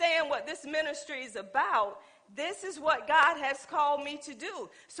understand what this ministry is about, this is what God has called me to do.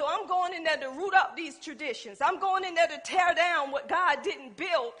 So I'm going in there to root up these traditions. I'm going in there to tear down what God didn't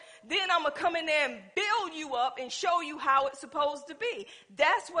build. Then I'm going to come in there and build you up and show you how it's supposed to be.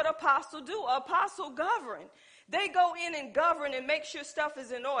 That's what apostles do. Apostle govern. They go in and govern and make sure stuff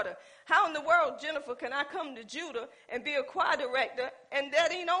is in order. How in the world, Jennifer, can I come to Judah and be a choir director and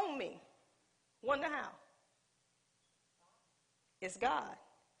that ain't on me? Wonder how. It's God.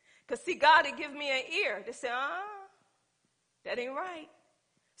 Because, see, God will give me an ear to say, that ain't right.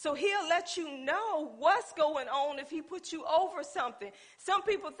 So he'll let you know what's going on if he puts you over something. Some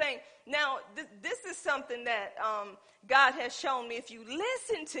people think, now, this is something that God has shown me. If you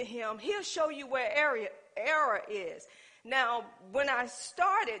listen to him, he'll show you where error is. Now, when I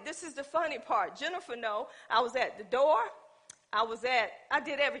started, this is the funny part. Jennifer know, I was at the door. I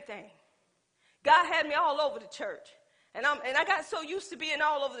did everything. God had me all over the church. And I got so used to being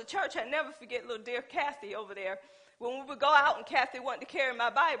all over the church, I never forget little dear Kathy over there. When we would go out and Kathy wanted to carry my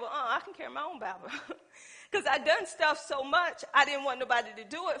Bible, I can carry my own Bible. Because I'd done stuff so much, I didn't want nobody to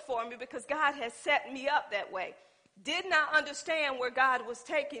do it for me because God had set me up that way. Did not understand where God was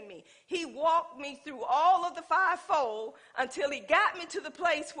taking me. He walked me through all of the fivefold until he got me to the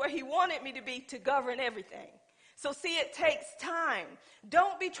place where he wanted me to be to govern everything. So see, it takes time.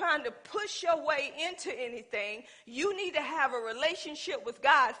 Don't be trying to push your way into anything. You need to have a relationship with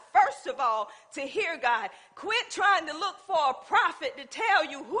God, first of all, to hear God. Quit trying to look for a prophet to tell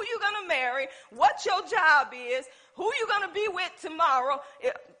you who you're going to marry, what your job is, who you're going to be with tomorrow.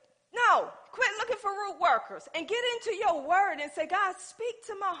 No, quit looking for root workers and get into your word and say, God, speak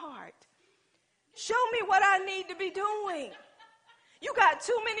to my heart. Show me what I need to be doing. You got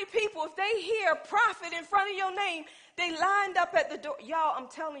too many people, if they hear prophet in front of your name, they lined up at the door. Y'all, I'm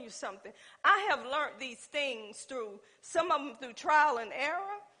telling you something. I have learned these things some of them through trial and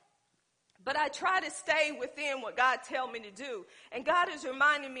error, but I try to stay within what God tells me to do. And God is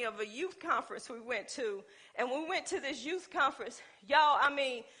reminding me of a youth conference we went to. And when we went to this youth conference, y'all,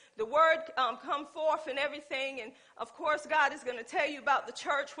 the word come forth and everything. And, of course, God is going to tell you about the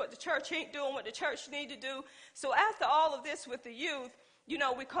church, what the church ain't doing, what the church need to do. So after all of this with the youth,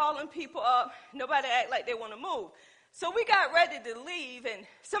 we calling people up. Nobody act like they want to move. So we got ready to leave, and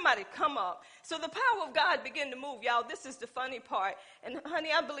somebody come up. So the power of God began to move. Y'all, this is the funny part. And, honey,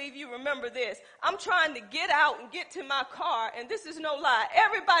 I believe you remember this. I'm trying to get out and get to my car, and this is no lie.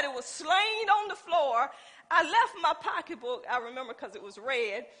 Everybody was slain on the floor. I left my pocketbook, I remember because it was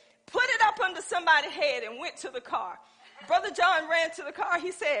red, put it up under somebody's head and went to the car. Brother John ran to the car.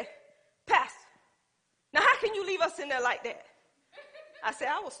 He said, Pastor, now how can you leave us in there like that? I said,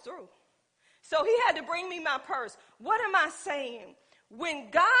 I was through. So he had to bring me my purse. What am I saying? When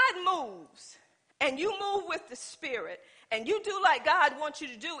God moves and you move with the Spirit and you do like God wants you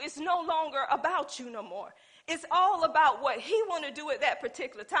to do, it's no longer about you no more. It's all about what he want to do at that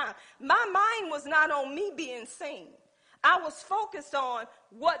particular time. My mind was not on me being seen. I was focused on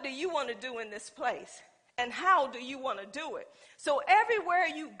what do you want to do in this place and how do you want to do it. So everywhere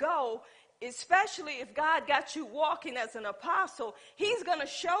you go, especially if God got you walking as an apostle, he's going to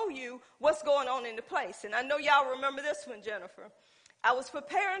show you what's going on in the place. And I know y'all remember this one, Jennifer. I was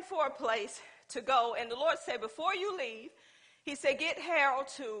preparing for a place to go, and the Lord said, before you leave, he said, get Harold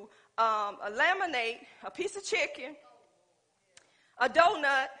to laminate a piece of chicken, a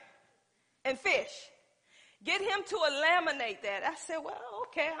donut, and fish. Get him to laminate that. I said, well,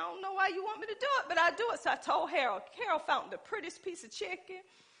 okay, I don't know why you want me to do it, but I do it. So I told Harold. Harold found the prettiest piece of chicken,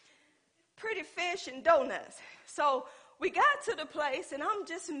 pretty fish, and donuts. So we got to the place, and I'm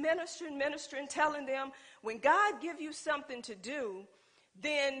just ministering, telling them, when God gives you something to do,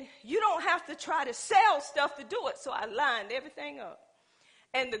 then you don't have to try to sell stuff to do it. So I lined everything up.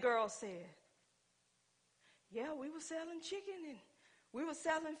 And the girl said, yeah, we were selling chicken and we were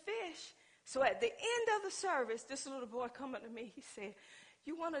selling fish. So at the end of the service, this little boy come up to me. He said,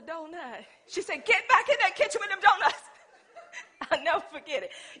 you want a donut? She said, get back in that kitchen with them donuts. I'll never forget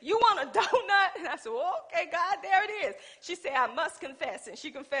it. You want a donut? And I said, well, okay, God, there it is. She said, I must confess. And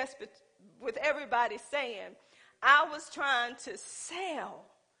she confessed with everybody saying, I was trying to sell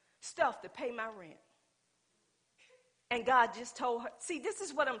stuff to pay my rent. And God just told her, see, this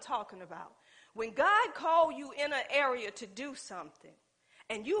is what I'm talking about. When God called you in an area to do something,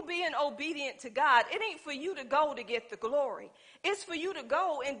 and you being obedient to God, it ain't for you to go to get the glory. It's for you to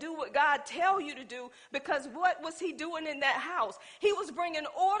go and do what God tell you to do, because what was he doing in that house? He was bringing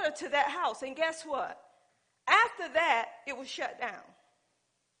order to that house. And guess what? After that, it was shut down.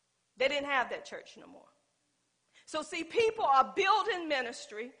 They didn't have that church no more. So see, people are building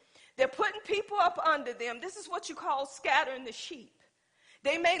ministry. They're putting people up under them. This is what you call scattering the sheep.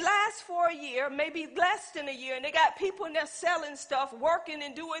 They may last for a year, maybe less than a year, and they got people in there selling stuff, working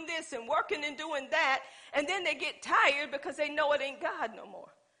and doing this and working and doing that, and then they get tired because they know it ain't God no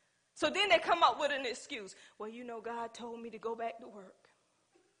more. So then they come up with an excuse. Well, you know, God told me to go back to work.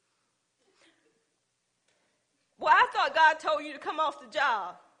 Well, I thought God told you to come off the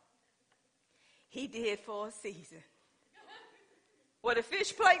job. He did for a season. Well, the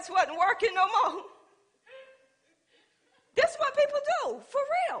fish plates wasn't working no more. That's what people do, for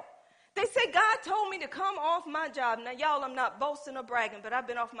real. They say, God told me to come off my job. Now, y'all, I'm not boasting or bragging, but I've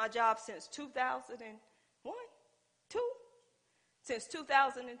been off my job since 2001, 2? Since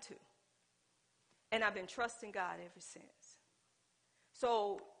 2002. And I've been trusting God ever since.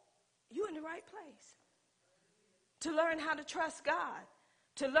 So, you're in the right place. To learn how to trust God.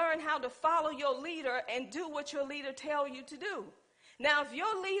 To learn how to follow your leader and do what your leader tells you to do. Now, if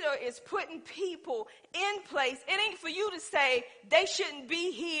your leader is putting people in place, it ain't for you to say they shouldn't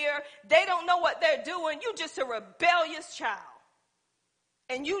be here. They don't know what they're doing. You're just a rebellious child.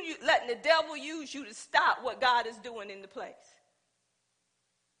 And you letting the devil use you to stop what God is doing in the place.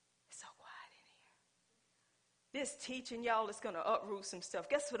 It's so quiet in here. This teaching, y'all, is going to uproot some stuff.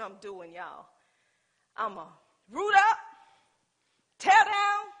 Guess what I'm doing, y'all? I'm going to root up, tear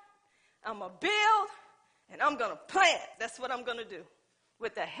down, I'm going to build, and I'm going to plant. That's what I'm going to do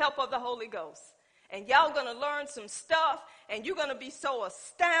with the help of the Holy Ghost. And y'all going to learn some stuff, and you're going to be so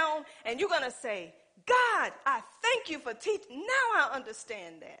astounded, and you're going to say, God, I thank you for teaching. Now I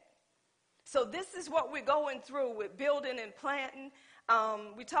understand that. So this is what we're going through with building and planting.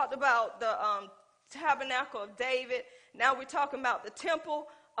 We talked about the tabernacle of David. Now we're talking about the temple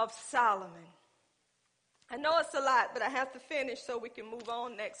of Solomon. I know it's a lot, but I have to finish so we can move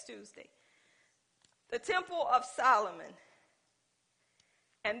on next Tuesday. The Temple of Solomon.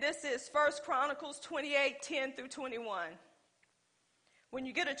 And this is 1 Chronicles 28, 10 through 21. When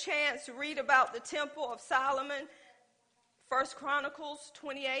you get a chance to read about the Temple of Solomon, 1 Chronicles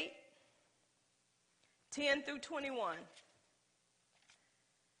 28, 10 through 21.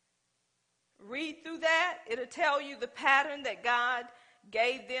 Read through that. It'll tell you the pattern that God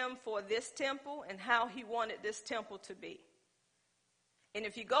gave them for this temple and how he wanted this temple to be. And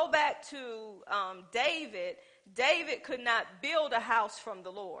if you go back to David, David could not build a house from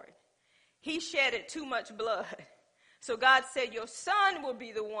the Lord. He shedded too much blood. So God said, your son will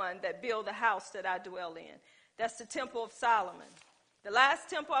be the one that build the house that I dwell in. That's the Temple of Solomon. The last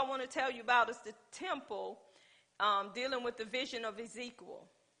temple I want to tell you about is the temple dealing with the vision of Ezekiel.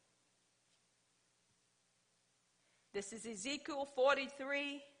 This is Ezekiel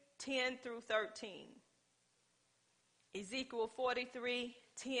 43, 10 through 13. Ezekiel 43,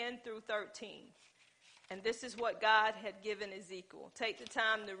 10 through 13. And this is what God had given Ezekiel. Take the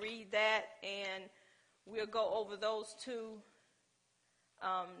time to read that, and we'll go over those two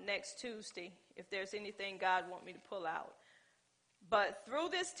next Tuesday if there's anything God wants me to pull out. But through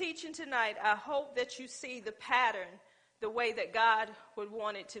this teaching tonight, I hope that you see the pattern the way that God would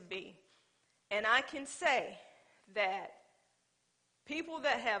want it to be. And I can say that people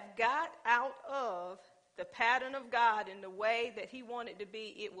that have got out of the pattern of God in the way that he wanted to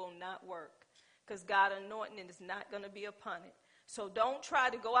be, it will not work. Because God's anointing is not going to be upon it. So don't try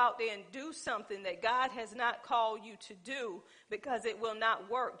to go out there and do something that God has not called you to do, because it will not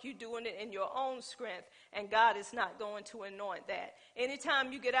work. You're doing it in your own strength, and God is not going to anoint that.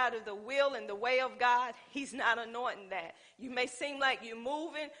 Anytime you get out of the will and the way of God, he's not anointing that. You may seem like you're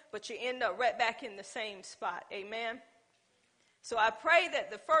moving, but you end up right back in the same spot. Amen? So I pray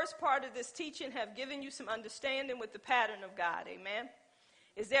that the first part of this teaching have given you some understanding with the pattern of God. Amen?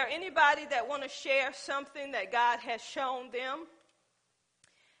 Is there anybody that want to share something that God has shown them?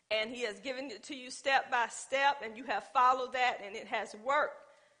 And he has given it to you step by step, and you have followed that, and it has worked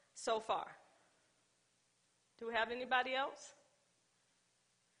so far. Do we have anybody else?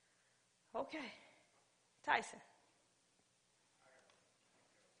 Okay. Tyson.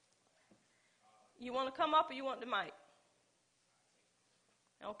 You want to come up, or you want the mic?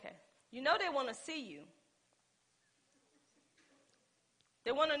 Okay. You know they want to see you.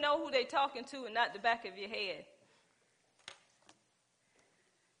 They want to know who they're talking to and not the back of your head.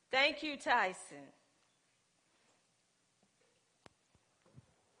 Thank you, Tyson.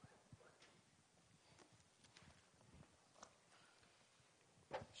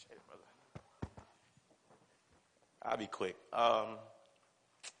 I'll be quick. God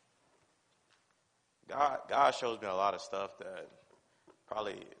shows me a lot of stuff that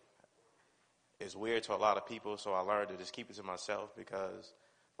probably is weird to a lot of people, so I learned to just keep it to myself, because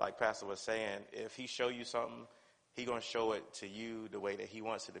like Pastor was saying, if he show you something, he going to show it to you the way that he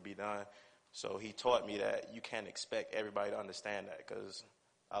wants it to be done. So he taught me that you can't expect everybody to understand that, because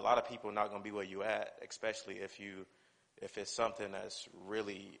a lot of people are not going to be where you at, especially if it's something that's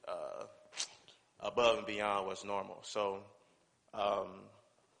really above and beyond what's normal. So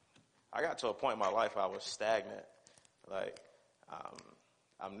I got to a point in my life where I was stagnant. Like,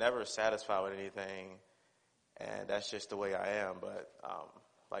 I'm never satisfied with anything, and that's just the way I am. But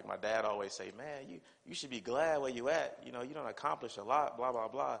like my dad always say, man, you should be glad where you at. You know, you don't accomplish a lot, blah, blah,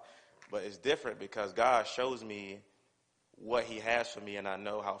 blah. But it's different because God shows me what he has for me, and I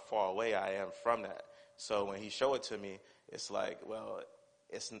know how far away I am from that. So when he showed it to me, it's like, well,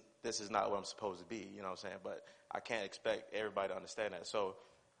 this is not what I'm supposed to be, you know what I'm saying? But I can't expect everybody to understand that. So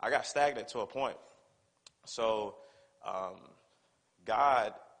I got stagnant to a point. So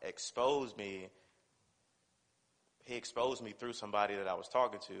God exposed me. He exposed me through somebody that I was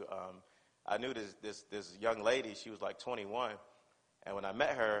talking to. I knew this young lady. She was like 21. And when I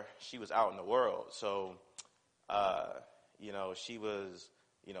met her, she was out in the world. So, you know, she was,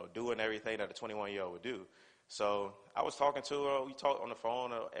 you know, doing everything that a 21-year-old would do. So I was talking to her. We talked on the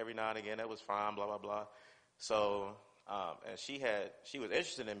phone every now and again. That was fine, blah, blah, blah. So, and she was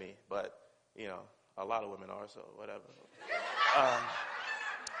interested in me, but, you know, a lot of women are, so whatever.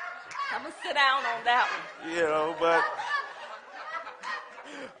 I'm going to sit down on that one. You know, but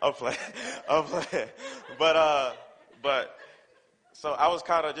I'm playing. But so I was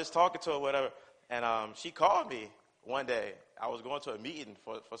kind of just talking to her, whatever, and she called me one day. I was going to a meeting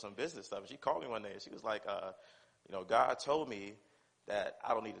for some business stuff. She called me one day, and she was like, you know, God told me that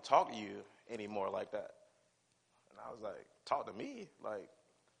I don't need to talk to you anymore like that. And I was like, talk to me? Like,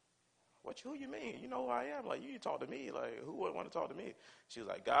 who you mean? You know who I am? Like, you talk to me. Like, who would want to talk to me? She was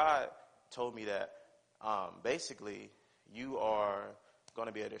like, God told me that basically you are going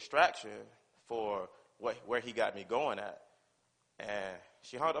to be a distraction for where he got me going at. And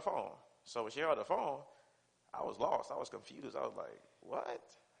she hung the phone. So when she hung the phone, I was lost. I was confused. I was like, what?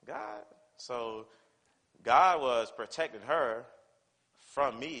 God? So God was protecting her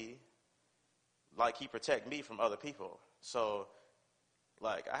from me like he protected me from other people. So,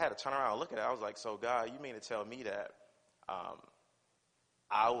 like, I had to turn around and look at it. I was like, so God, you mean to tell me that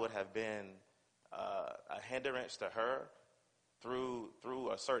I would have been a hindrance to her through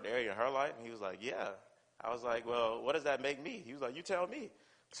a certain area in her life? And he was like, yeah. I was like, well, what does that make me? He was like, you tell me.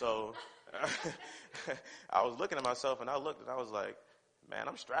 So I was looking at myself, and I looked, and I was like, man,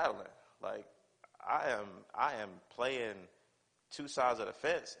 I'm straddling. Like, I am playing two sides of the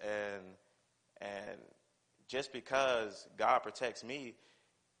fence, and just because God protects me,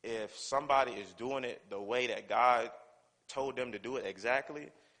 if somebody is doing it the way that God told them to do it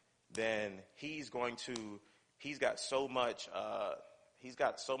exactly, then he's got so much of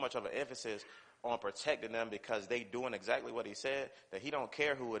an emphasis on protecting them because they doing exactly what he said that he don't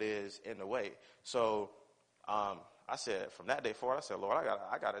care who it is in the way. So I said, from that day forward, I said, Lord,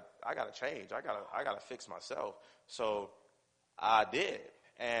 I gotta change. I gotta fix myself. So I did,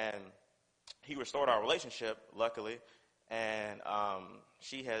 and he restored our relationship, luckily, and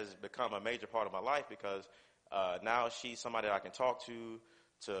she has become a major part of my life because now she's somebody that I can talk to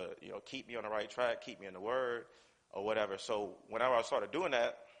keep me on the right track, keep me in the word or whatever. So whenever I started doing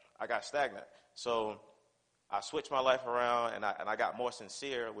that, I got stagnant. So I switched my life around, and I got more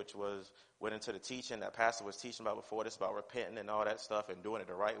sincere, which went into the teaching that Pastor was teaching about before this, about repenting and all that stuff and doing it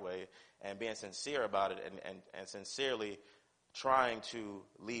the right way and being sincere about it and sincerely trying to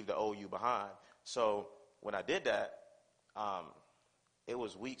leave the old you behind. So when I did that, it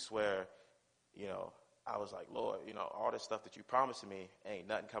was weeks where, I was like, Lord, all this stuff that you promised me ain't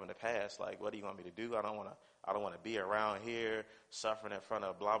nothing coming to pass. Like, what do you want me to do? I don't want to be around here suffering in front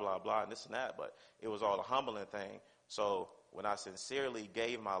of blah, blah, blah, and this and that. But it was all a humbling thing. So when I sincerely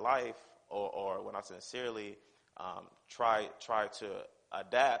gave my life or when I sincerely tried to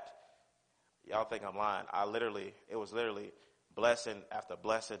adapt, y'all think I'm lying. It was literally blessing after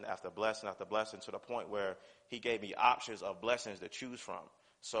blessing after blessing after blessing to the point where he gave me options of blessings to choose from.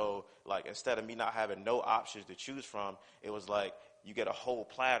 So, like, instead of me not having no options to choose from, it was like you get a whole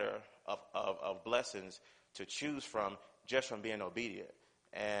platter of blessings to choose from just from being obedient.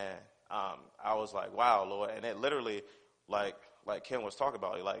 And I was like, wow, Lord. And it literally, like Kim was talking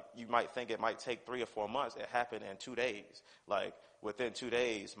about, like, you might think it might take 3 or 4 months. It happened in 2 days. Like, within 2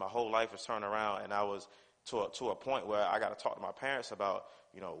 days, my whole life was turned around, and I was to a point where I got to talk to my parents about,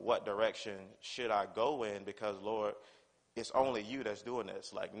 what direction should I go in, because, Lord, it's only you that's doing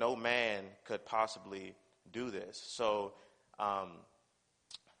this. Like, no man could possibly do this. So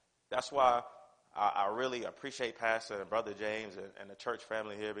that's why I really appreciate Pastor and Brother James and the church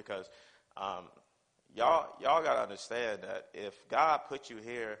family here, because y'all got to understand that if God put you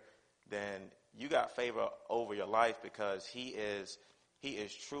here, then you got favor over your life, because he is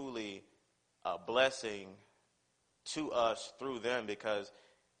truly a blessing to us through them, because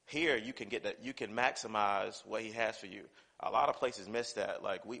here you can maximize what he has for you. A lot of places miss that.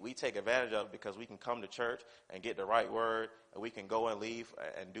 Like we take advantage of it because we can come to church and get the right word, and we can go and leave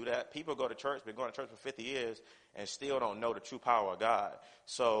and do that. People go to church, been going to church for 50 years, and still don't know the true power of God.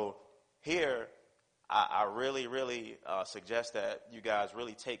 So here, I really, really suggest that you guys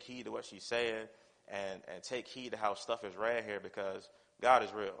really take heed to what she's saying, and take heed to how stuff is ran here, because God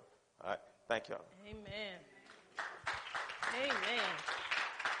is real. All right, thank y'all. Amen. Amen.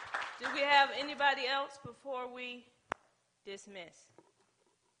 Do we have anybody else before we dismiss?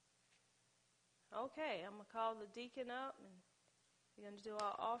 Okay, I'm going to call the deacon up, and we're going to do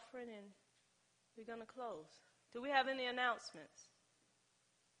our offering, and we're going to close. Do we have any announcements?